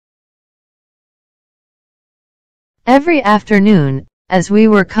Every afternoon, as we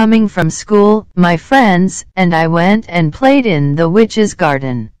were coming from school, my friends and I went and played in the witch's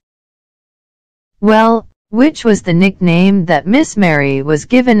garden. Well, witch was the nickname that Miss Mary was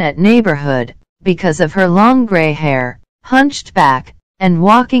given at neighborhood, because of her long gray hair, hunched back, and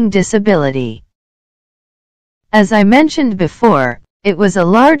walking disability. As I mentioned before, it was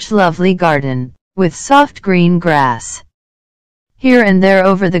a large lovely garden, with soft green grass. Here and there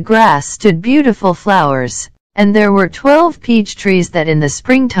over the grass stood beautiful flowers, and there were 12 peach trees that in the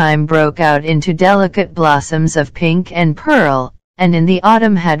springtime broke out into delicate blossoms of pink and pearl, and in the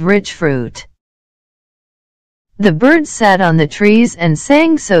autumn had rich fruit. The birds sat on the trees and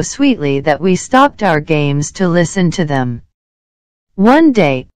sang so sweetly that we stopped our games to listen to them. One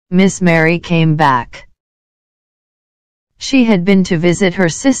day, Miss Mary came back. She had been to visit her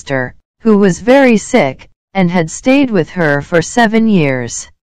sister, who was very sick, and had stayed with her for 7 years.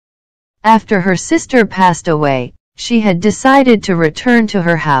 After her sister passed away, she had decided to return to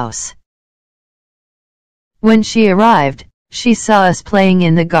her house. When she arrived, she saw us playing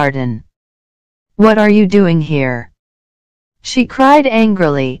in the garden. "What are you doing here?" she cried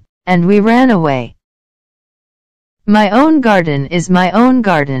angrily, and we ran away. "My own garden is my own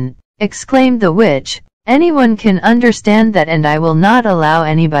garden," exclaimed the witch. "Anyone can understand that, and I will not allow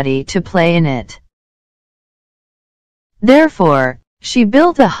anybody to play in it." Therefore, she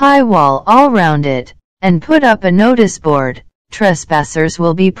built a high wall all round it, and put up a notice board, "Trespassers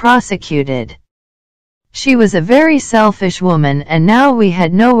will be prosecuted." She was a very selfish woman, and now we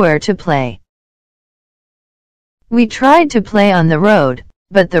had nowhere to play. We tried to play on the road,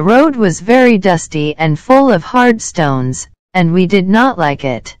 but the road was very dusty and full of hard stones, and we did not like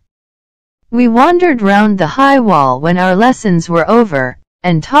it. We wandered round the high wall when our lessons were over,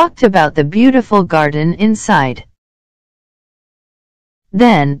 and talked about the beautiful garden inside.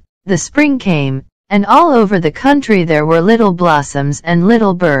 Then, the spring came, and all over the country there were little blossoms and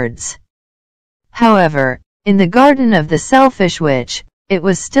little birds. However, in the garden of the selfish witch, it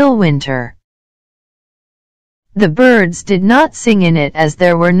was still winter. The birds did not sing in it as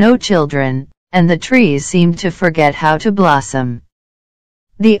there were no children, and the trees seemed to forget how to blossom.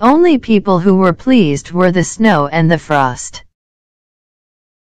 The only people who were pleased were the snow and the frost.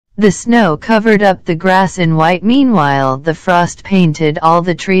 The snow covered up the grass in white, meanwhile the frost painted all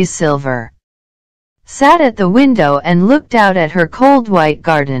the trees silver. Sat at the window and looked out at her cold white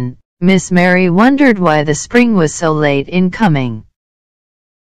garden, Miss Mary wondered why the spring was so late in coming.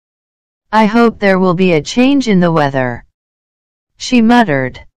 "I hope there will be a change in the weather," she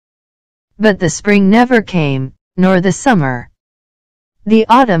muttered. But the spring never came, nor the summer. The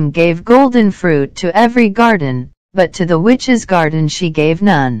autumn gave golden fruit to every garden, but to the witch's garden she gave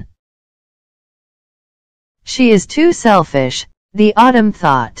none. "She is too selfish," the autumn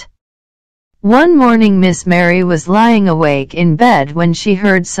thought. One morning Miss Mary was lying awake in bed when she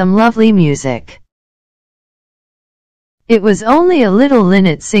heard some lovely music. It was only a little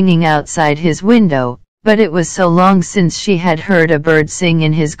linnet singing outside his window, but it was so long since she had heard a bird sing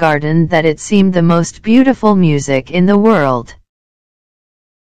in his garden that it seemed the most beautiful music in the world.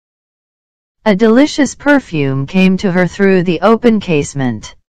 A delicious perfume came to her through the open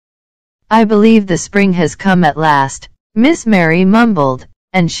casement. "I believe the spring has come at last," Miss Mary mumbled,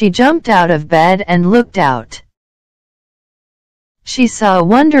 and she jumped out of bed and looked out. She saw a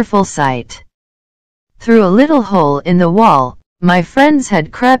wonderful sight. Through a little hole in the wall, my friends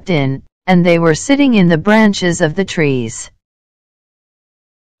had crept in, and they were sitting in the branches of the trees.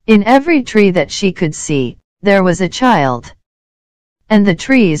 In every tree that she could see, there was a child. And the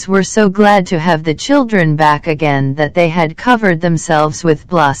trees were so glad to have the children back again that they had covered themselves with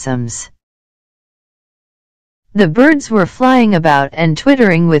blossoms. The birds were flying about and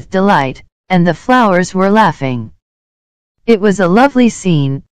twittering with delight, and the flowers were laughing. It was a lovely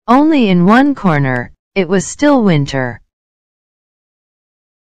scene, only in one corner, it was still winter.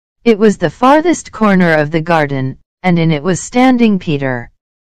 It was the farthest corner of the garden, and in it was standing Peter.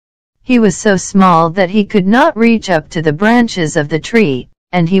 He was so small that he could not reach up to the branches of the tree,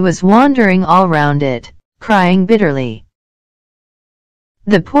 and he was wandering all round it, crying bitterly.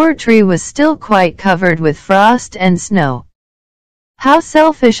 The poor tree was still quite covered with frost and snow. "How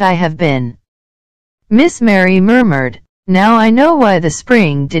selfish I have been," Miss Mary murmured. "Now I know why the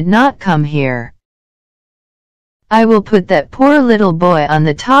spring did not come here. I will put that poor little boy on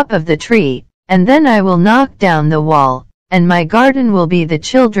the top of the tree, and then I will knock down the wall, and my garden will be the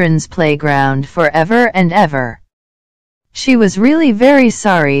children's playground forever and ever." She was really very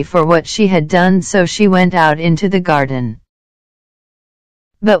sorry for what she had done, so she went out into the garden.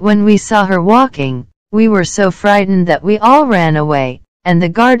 But when we saw her walking, we were so frightened that we all ran away, and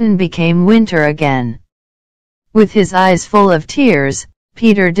the garden became winter again. With his eyes full of tears,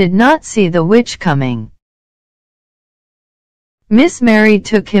 Peter did not see the witch coming. Miss Mary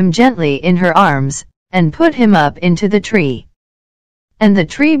took him gently in her arms, and put him up into the tree. And the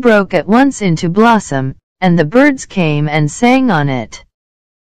tree broke at once into blossom, and the birds came and sang on it.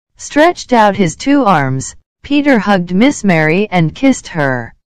 Stretched out his 2 arms, Peter hugged Miss Mary and kissed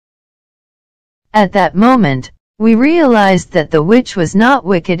her. At that moment, we realized that the witch was not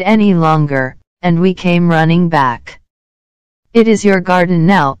wicked any longer, and we came running back. "It is your garden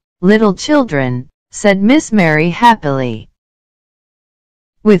now, little children," said Miss Mary happily.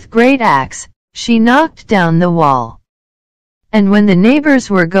 With great axe, she knocked down the wall. And when the neighbors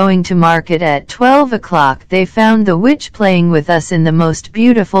were going to market at 12 o'clock, they found the witch playing with us in the most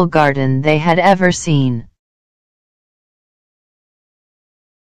beautiful garden they had ever seen.